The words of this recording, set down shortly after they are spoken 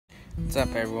What's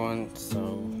up, everyone?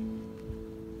 So,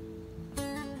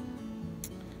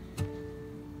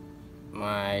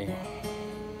 my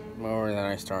mower that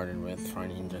I started with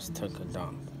finally just took a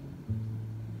dump.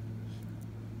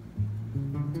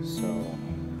 So,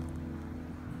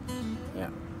 yeah.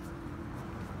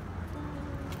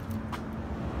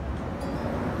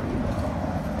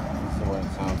 This is what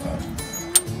it sounds like.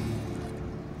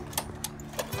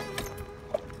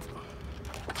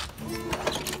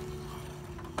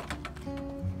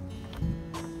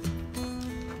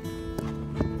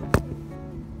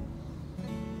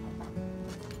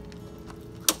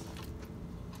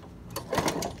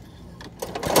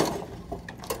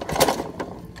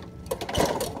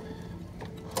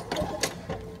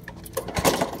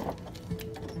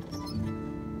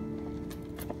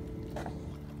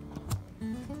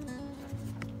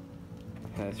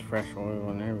 Has fresh oil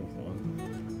and everything.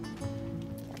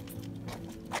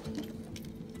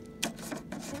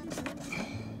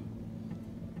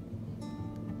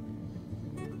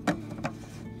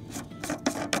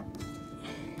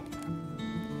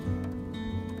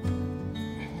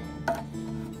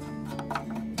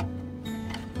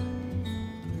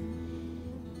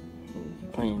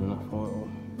 Plenty enough oil.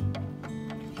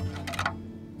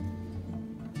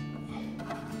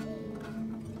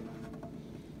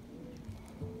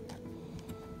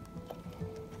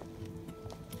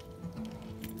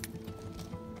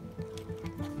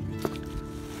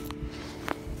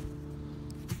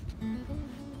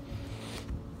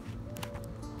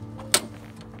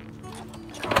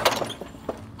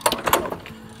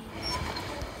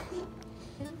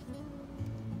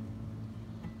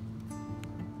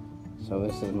 So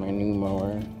this is my new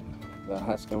mower, the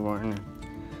Husqvarna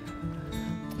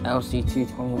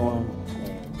LC221.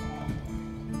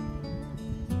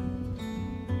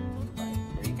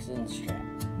 Brakes and strap.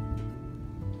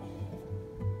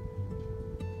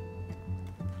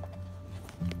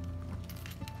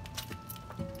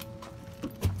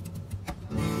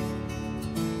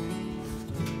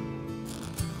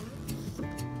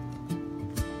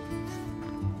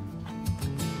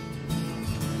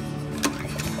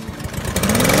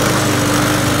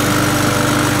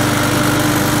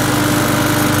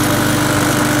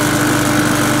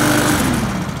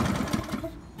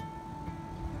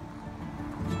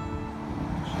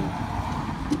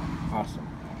 Awesome.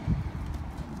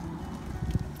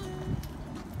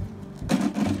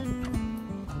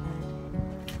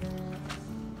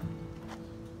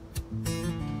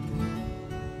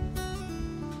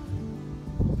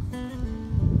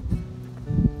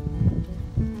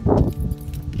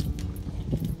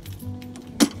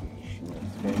 She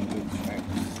makes very good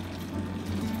tracks.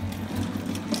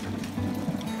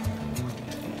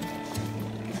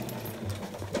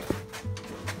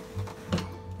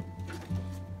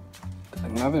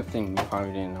 Another thing you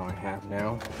probably didn't know I have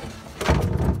now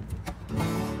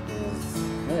is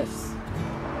this.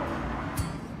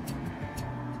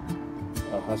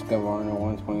 A Husqvarna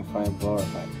 125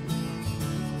 BlowerVac.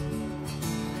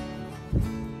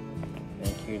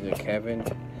 Thank you to Kevin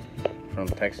from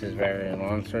Texas Veterinary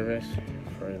Lawn Service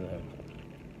for the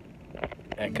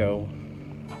Echo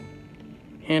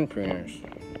hand pruners.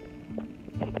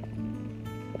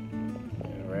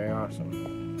 They're very awesome.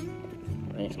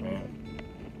 Thanks, man.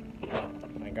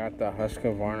 I got the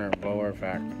Husqvarna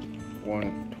BlowerVac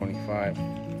 125,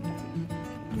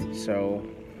 so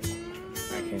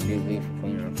I can do leaf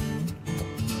cleanup.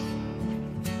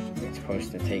 It's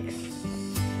supposed to take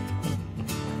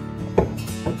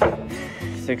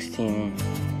 16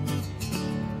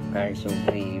 bags of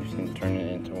leaves and turn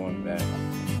it into one bag.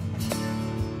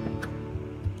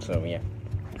 So yeah,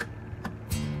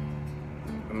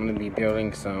 I'm gonna be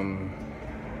building some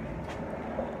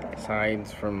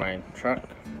sides for my truck,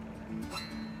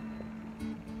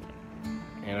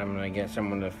 and I'm gonna get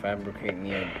someone to fabricate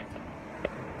me a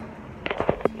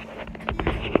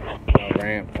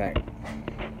ramp that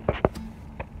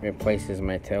replaces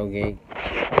my tailgate,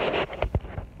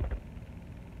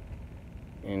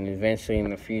 and eventually in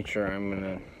the future I'm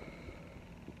gonna,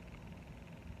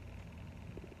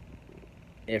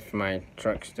 if my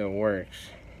truck still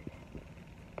works,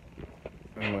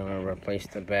 I'm gonna replace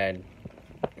the bed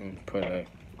and put a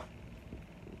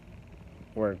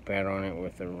work bed on it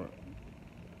with a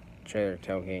trailer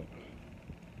tailgate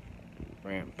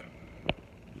ramp.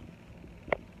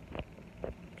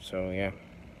 So yeah,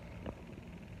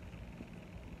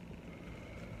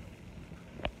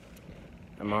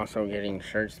 I'm also getting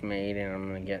shirts made, and I'm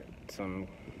gonna get some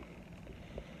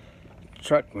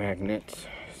truck magnets.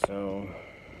 So,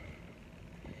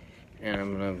 and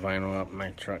I'm gonna vinyl up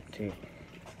my truck too.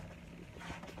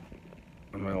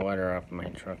 I'm gonna letter up my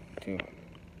truck too.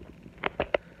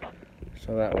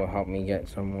 So that will help me get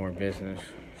some more business.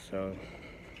 So,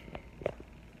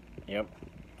 yep.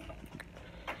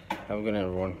 Have a good one,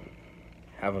 everyone.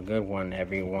 Have a good one,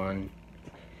 everyone.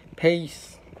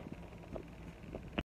 Peace.